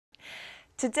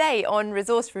Today on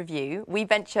Resource Review, we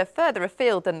venture further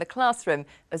afield than the classroom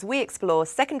as we explore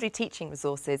secondary teaching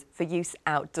resources for use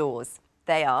outdoors.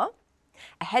 They are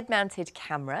a head-mounted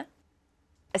camera,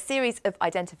 a series of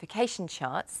identification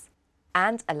charts,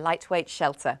 and a lightweight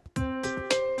shelter.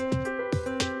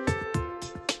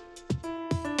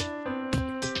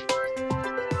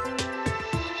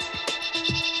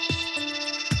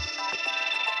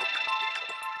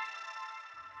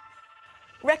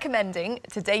 Recommending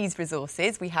today's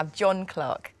resources, we have John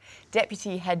Clark,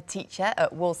 Deputy Head Teacher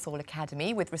at Walsall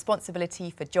Academy with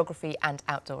responsibility for geography and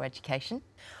outdoor education.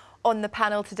 On the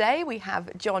panel today, we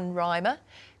have John Reimer.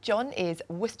 John is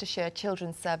Worcestershire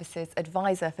Children's Services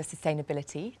Advisor for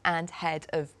Sustainability and Head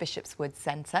of Bishopswood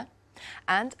Centre,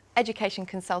 and Education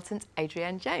Consultant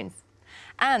Adrienne Jones.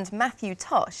 And Matthew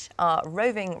Tosh, our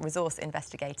roving resource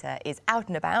investigator, is out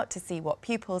and about to see what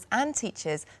pupils and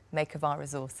teachers make of our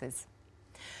resources.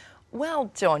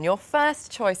 Well, John, your first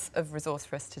choice of resource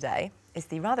for us today is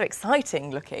the rather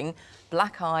exciting looking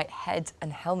Black Eye head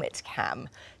and helmet cam.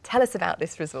 Tell us about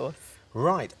this resource.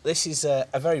 Right, this is a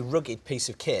very rugged piece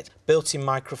of kit. Built-in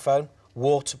microphone,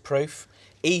 waterproof,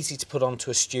 easy to put onto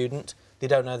a student. They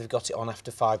don't know they've got it on after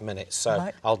 5 minutes, so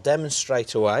right. I'll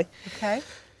demonstrate away. OK.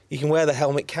 You can wear the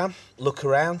helmet cam, look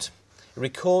around. It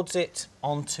records it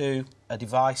onto a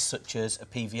device such as a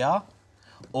PVR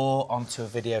or onto a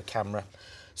video camera.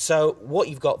 So what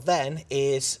you've got then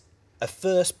is a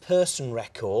first-person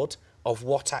record of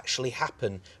what actually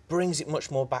happened, brings it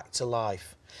much more back to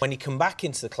life. When you come back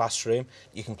into the classroom,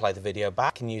 you can play the video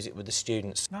back and use it with the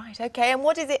students. Right, OK. And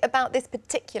what is it about this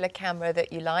particular camera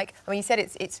that you like? I mean, you said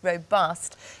it's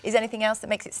robust. Is there anything else that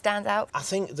makes it stand out? I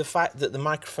think the fact that the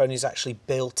microphone is actually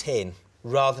built in,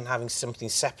 rather than having something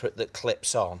separate that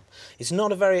clips on. It's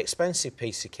not a very expensive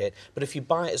piece of kit, but if you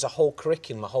buy it as a whole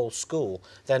curriculum, a whole school,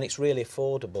 then it's really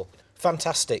affordable.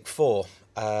 Fantastic for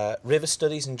river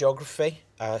studies and geography,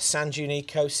 sand dune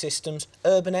ecosystems,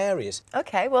 urban areas.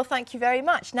 OK, well, thank you very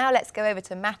much. Now let's go over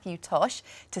to Matthew Tosh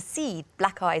to see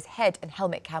Black Eye's head and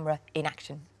helmet camera in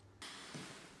action.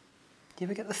 Do you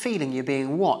ever get the feeling you're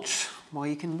being watched? Well,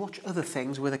 you can watch other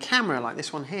things with a camera like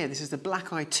this one here. This is the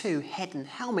Black Eye 2 head and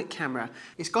helmet camera.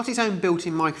 It's got its own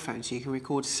built-in microphone, so you can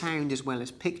record sound as well as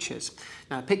pictures.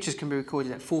 Now, pictures can be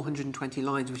recorded at 420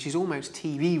 lines, which is almost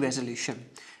TV resolution.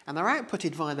 And they're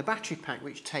outputted via the battery pack,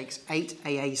 which takes 8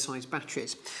 AA-size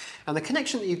batteries. And the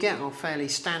connection that you get are fairly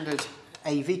standard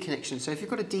AV connections. So if you've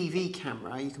got a DV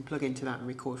camera, you can plug into that and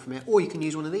record from it. Or you can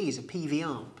use one of these, a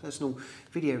PVR, personal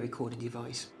video recording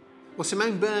device. Well,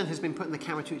 Simone Byrne has been putting the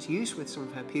camera to its use with some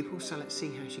of her pupils, so let's see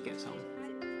how she gets on.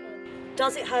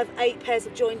 Does it have 8 pairs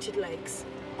of jointed legs?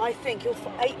 I think you'll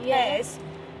find 8 pairs.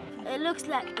 It looks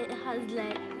like it has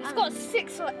legs. It's got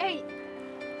 6 or 8.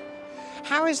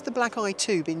 How has the Black Eye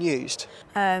 2 been used?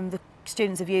 The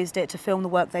students have used it to film the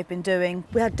work they've been doing.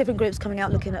 We had different groups coming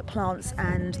out looking at plants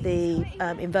and the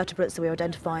invertebrates that we were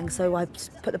identifying. So I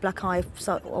put the Black Eye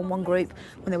on one group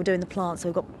when they were doing the plants, so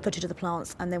we've got footage of the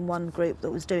plants, and then one group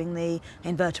that was doing the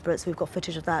invertebrates, we've got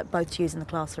footage of that, both to use in the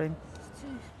classroom.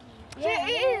 Yeah, it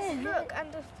is. Look,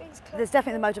 and the thing's close. There's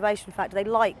definitely the motivation factor. They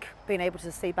like being able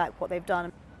to see back what they've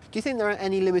done. Do you think there are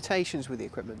any limitations with the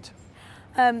equipment?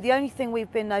 The only thing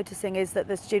we've been noticing is that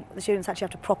the students actually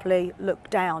have to properly look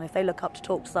down. If they look up to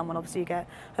talk to someone, obviously you get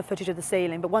a footage of the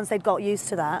ceiling. But once they'd got used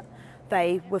to that,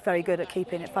 they were very good at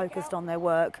keeping it focused on their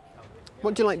work.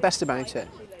 What do you like best about it?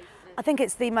 I think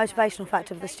it's the motivational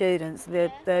factor of the students.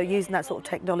 They're using that sort of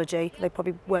technology. They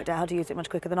probably worked out how to use it much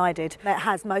quicker than I did. It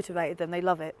has motivated them, they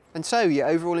love it. And so, your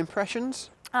overall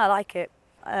impressions? I like it.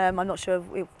 I'm not sure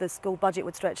if the school budget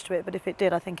would stretch to it, but if it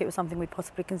did, I think it was something we'd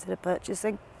possibly consider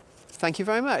purchasing. Thank you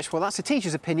very much. Well, that's a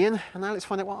teacher's opinion, and now let's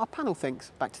find out what our panel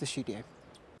thinks. Back to the studio.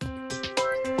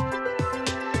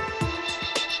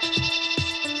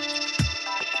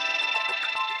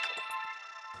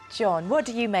 John, what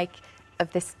do you make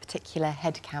of this particular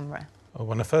head camera? Well,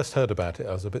 when I first heard about it,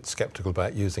 I was a bit sceptical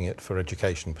about using it for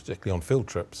education, particularly on field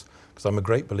trips, because I'm a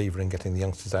great believer in getting the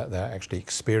youngsters out there actually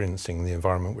experiencing the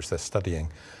environment which they're studying,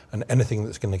 and anything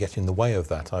that's going to get in the way of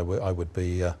that I would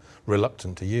be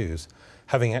reluctant to use.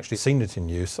 Having actually seen it in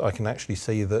use, I can actually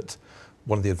see that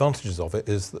one of the advantages of it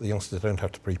is that the youngsters don't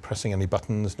have to be pressing any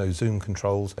buttons, no zoom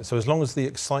controls. So as long as the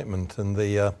excitement and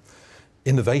the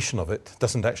innovation of it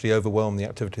doesn't actually overwhelm the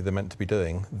activity they're meant to be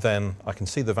doing, then I can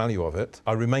see the value of it.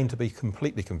 I remain to be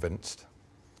completely convinced.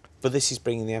 But this is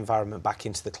bringing the environment back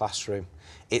into the classroom.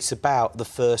 It's about the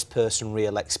first-person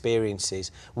real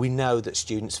experiences. We know that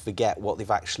students forget what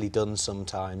they've actually done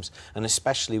sometimes, and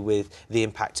especially with the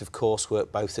impact of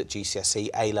coursework both at GCSE,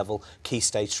 A-level, Key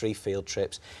Stage 3 field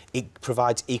trips, it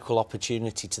provides equal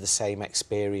opportunity to the same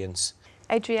experience.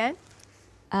 Adrienne?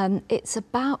 It's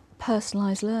about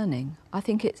personalised learning. I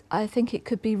think it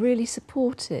could be really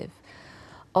supportive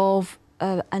of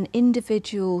an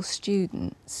individual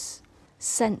student's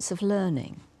sense of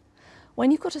learning. When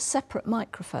you've got a separate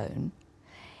microphone,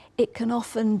 it can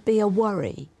often be a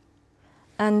worry.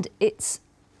 And it's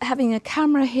having a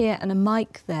camera here and a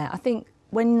mic there. I think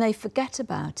when they forget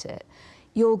about it,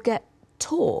 you'll get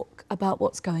talk about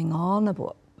what's going on,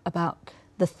 about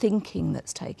the thinking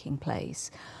that's taking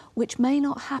place, which may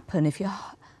not happen if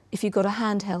you've got a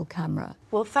handheld camera.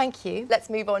 Well, thank you. Let's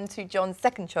move on to John's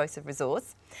second choice of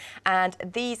resource. And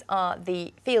these are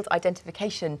the field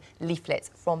identification leaflets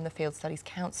from the Field Studies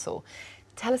Council.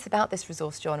 Tell us about this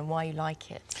resource, John, and why you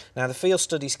like it. Now, the Field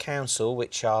Studies Council,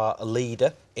 which are a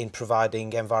leader in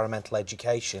providing environmental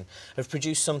education, have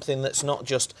produced something that's not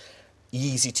just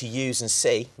easy to use and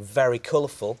see, very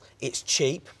colourful, it's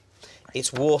cheap,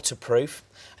 it's waterproof.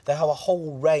 They have a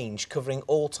whole range covering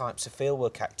all types of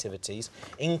fieldwork activities,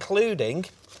 including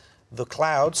the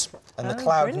clouds and the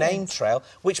cloud name trail,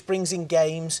 which brings in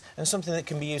games and something that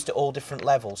can be used at all different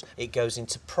levels. It goes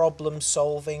into problem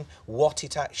solving, what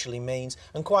it actually means,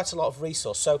 and quite a lot of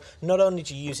resource. So not only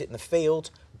do you use it in the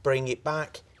field, bring it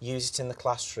back, use it in the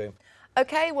classroom.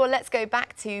 OK, well, let's go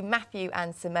back to Matthew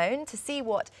and Simone to see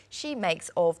what she makes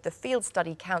of the Field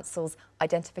Study Council's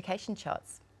identification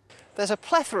charts. There's a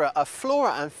plethora of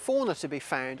flora and fauna to be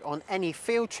found on any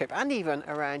field trip and even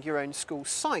around your own school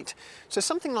site. So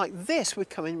something like this would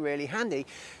come in really handy.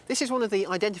 This is one of the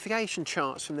identification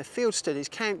charts from the Field Studies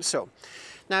Council.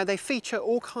 Now, they feature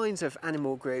all kinds of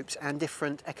animal groups and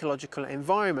different ecological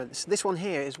environments. This one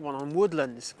here is one on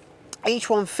woodlands. Each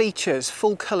one features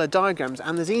full colour diagrams,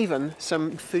 and there's even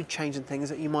some food chains and things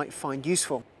that you might find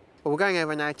useful. Well, we're going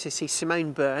over now to see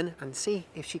Simone Byrne and see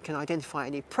if she can identify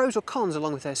any pros or cons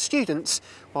along with her students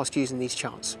whilst using these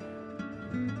charts.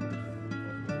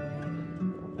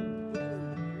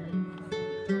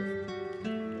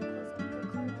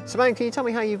 Simone, can you tell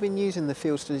me how you've been using the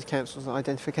Field Studies Council's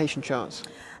identification charts?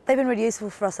 They've been really useful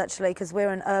for us actually because we're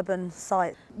an urban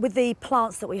site. With the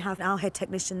plants that we have, our head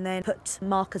technician then put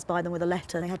markers by them with a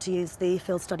letter. They had to use the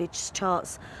Field Studies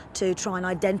charts to try and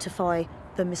identify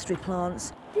the mystery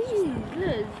plants. This is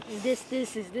good.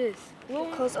 This is this.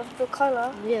 Because of the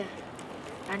colour? Yeah.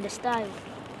 And the style.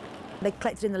 They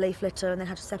collected in the leafletter and then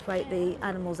had to separate the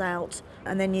animals out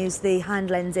and then use the hand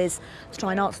lenses to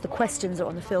try and answer the questions that are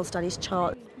on the Field Studies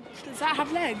chart. Does that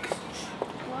have legs?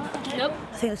 Nope.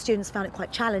 I think the students found it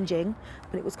quite challenging,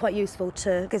 but it was quite useful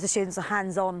to give the students a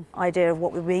hands-on idea of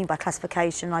what we mean by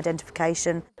classification,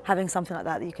 identification. Having something like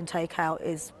that you can take out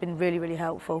has been really, really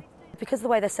helpful. Because of the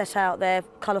way they're set out, they're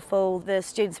colourful, the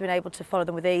students have been able to follow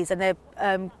them with ease, and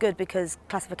they're good because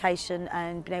classification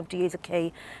and being able to use a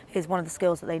key is one of the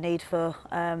skills that they need for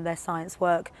their science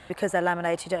work. Because they're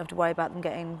laminated, you don't have to worry about them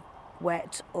getting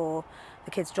wet or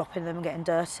the kids dropping them and getting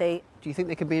dirty. Do you think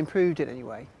they could be improved in any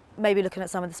way? Maybe looking at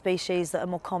some of the species that are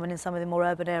more common in some of the more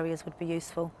urban areas would be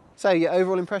useful. So, your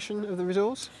overall impression of the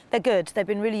resource? They're good. They've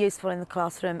been really useful in the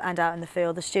classroom and out in the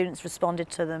field. The students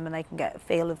responded to them and they can get a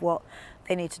feel of what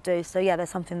they need to do. So, yeah, there's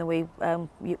something that we are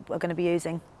going to be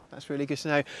using. That's really good to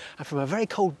know. And from a very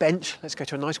cold bench, let's go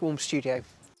to a nice warm studio.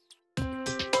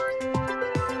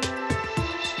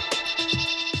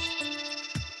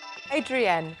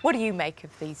 Adrienne, what do you make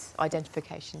of these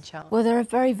identification charts? Well, they're a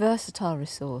very versatile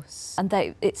resource, and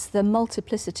it's the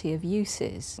multiplicity of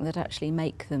uses that actually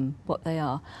make them what they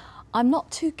are. I'm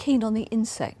not too keen on the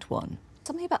insect one.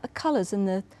 Something about the colours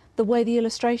and the way the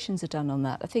illustrations are done on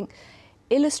that. I think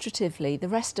illustratively, the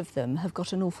rest of them have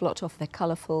got an awful lot to offer. They're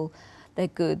colourful, they're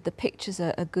good, the pictures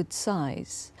are a good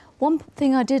size. One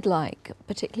thing I did like,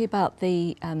 particularly about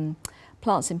the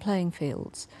plants in playing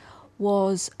fields,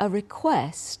 was a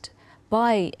request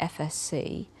by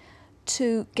FSC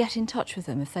to get in touch with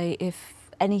them if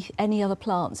any other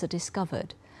plants are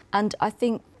discovered. And I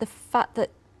think the fact that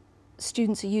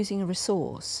students are using a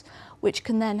resource which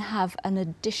can then have an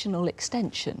additional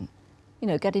extension, you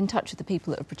know, get in touch with the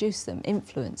people that have produced them,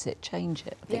 influence it, change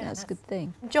it. I think that's a good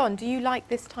thing. John, do you like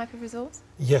this type of resource?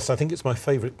 Yes, I think it's my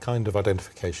favourite kind of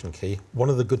identification key. One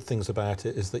of the good things about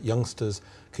it is that youngsters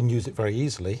can use it very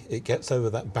easily. It gets over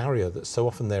that barrier that's so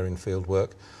often there in field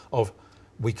work of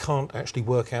we can't actually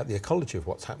work out the ecology of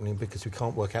what's happening because we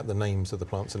can't work out the names of the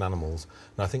plants and animals.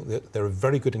 And I think that they're a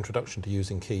very good introduction to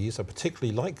using keys. I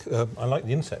particularly like, I like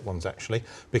the insect ones actually,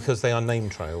 because they are name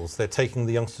trails. They're taking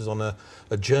the youngsters on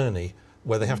a journey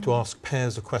where they have to ask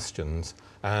pairs of questions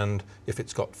And if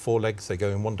it's got 4 legs, they go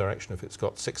in one direction. If it's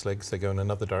got 6 legs, they go in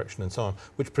another direction, and so on,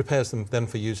 which prepares them then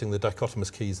for using the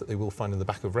dichotomous keys that they will find in the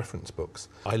back of reference books.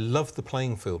 I love the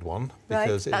playing field one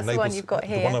because it enables... the one you've got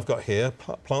here. The one I've got here,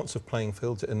 plants of playing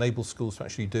fields. It enables schools to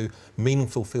actually do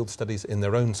meaningful field studies in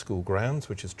their own school grounds,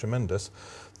 which is tremendous.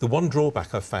 The one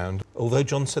drawback I've found, although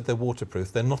John said they're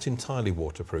waterproof, they're not entirely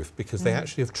waterproof because they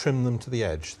actually have trimmed them to the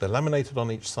edge. They're laminated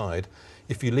on each side.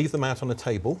 If you leave them out on a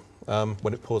table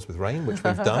when it pours with rain, which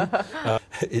we've done,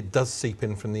 it does seep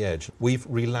in from the edge. We've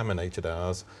relaminated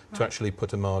ours to actually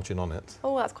put a margin on it.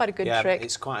 Oh, that's quite a good trick. trick.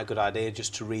 It's quite a good idea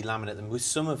just to relaminate them with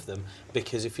some of them,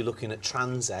 because if you're looking at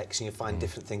transects and you find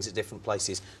different things at different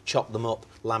places, chop them up,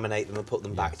 laminate them and put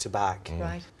them back to back.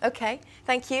 Right. OK,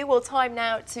 thank you. Well, time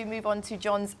now to move on to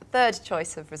John's third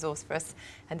choice of resource for us.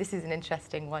 And this is an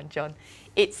interesting one, John.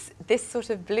 It's this sort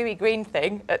of bluey-green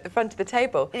thing at the front of the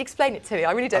table. Explain it to me.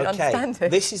 I really don't understand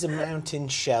it. This is a mountain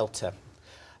shelter.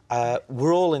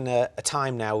 We're all in a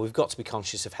time now we've got to be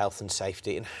conscious of health and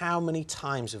safety. And how many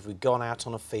times have we gone out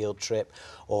on a field trip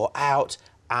or out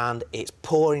and it's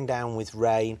pouring down with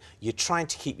rain? You're trying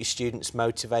to keep your students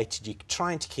motivated. You're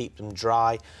trying to keep them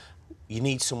dry. You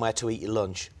need somewhere to eat your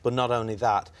lunch. But not only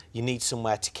that, you need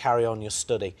somewhere to carry on your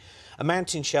study. A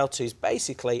mountain shelter is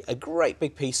basically a great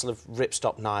big piece of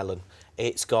ripstop nylon.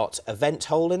 It's got a vent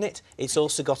hole in it. It's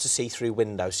also got a see-through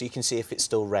window, so you can see if it's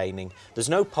still raining. There's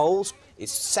no poles.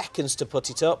 It's seconds to put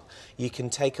it up. You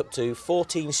can take up to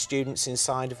 14 students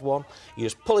inside of one. You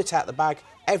just pull it out the bag.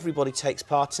 Everybody takes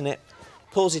part in it,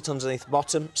 pulls it underneath the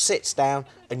bottom, sits down,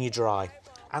 and you dry.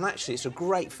 And actually, it's a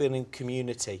great feeling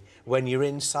community when you're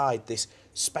inside this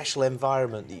special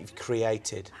environment that you've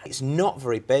created. It's not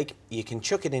very big. You can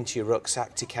chuck it into your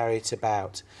rucksack to carry it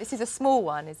about. This is a small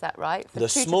one, is that right? The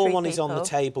small one is on the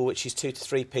table, which is 2 to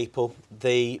 3 people.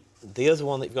 The other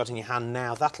one that you've got in your hand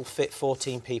now, that'll fit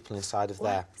 14 people inside of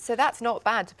there. So that's not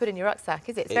bad to put in your rucksack,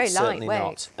 is it? It's very lightweight. Certainly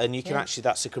not. And you can actually,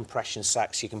 that's a compression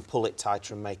sack, so you can pull it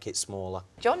tighter and make it smaller.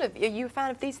 John, are you a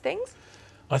fan of these things?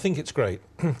 I think it's great.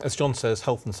 As John says,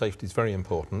 health and safety is very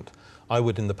important. I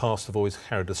would in the past have always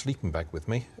carried a sleeping bag with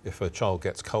me. If a child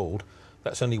gets cold,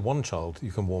 that's only one child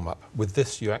you can warm up. With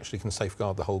this, you actually can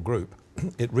safeguard the whole group.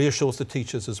 It reassures the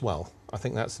teachers as well. I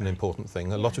think that's an important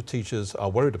thing. A lot of teachers are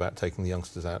worried about taking the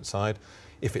youngsters outside.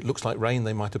 If it looks like rain,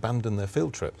 they might abandon their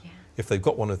field trip. If they've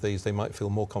got one of these, they might feel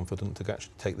more confident to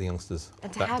actually take the youngsters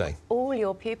that day. And to have all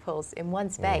your pupils in one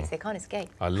space, they can't escape.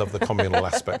 I love the communal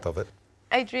aspect of it.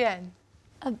 Adrienne?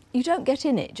 You don't get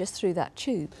in it just through that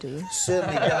tube, do you?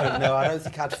 Certainly don't. No, I don't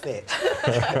think I'd fit.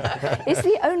 It's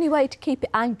the only way to keep it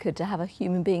anchored to have a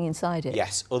human being inside it.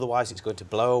 Yes, otherwise it's going to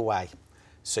blow away.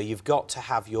 So you've got to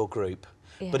have your group.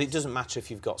 Yes. But it doesn't matter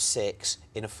if you've got 6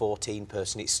 in a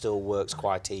 14-person, it still works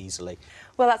quite easily.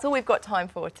 Well, that's all we've got time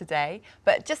for today.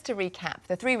 But just to recap,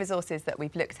 the 3 resources that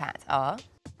we've looked at are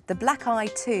the Black Eye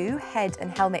 2 head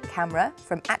and helmet camera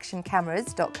from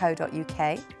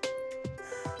actioncameras.co.uk,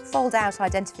 fold-out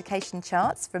identification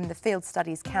charts from the Field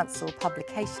Studies Council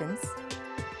publications,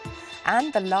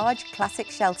 and the large classic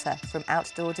shelter from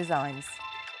Outdoor Designs.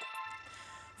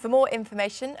 For more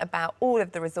information about all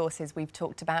of the resources we've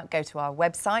talked about, go to our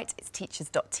website. It's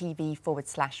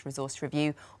teachers.tv/resource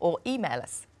review, or email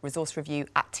us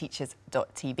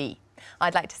resourcereview@teachers.tv.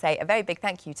 I'd like to say a very big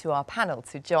thank you to our panel,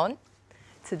 to John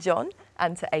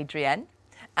and to Adrienne,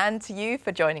 and to you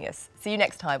for joining us. See you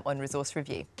next time on Resource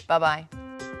Review. Bye-bye.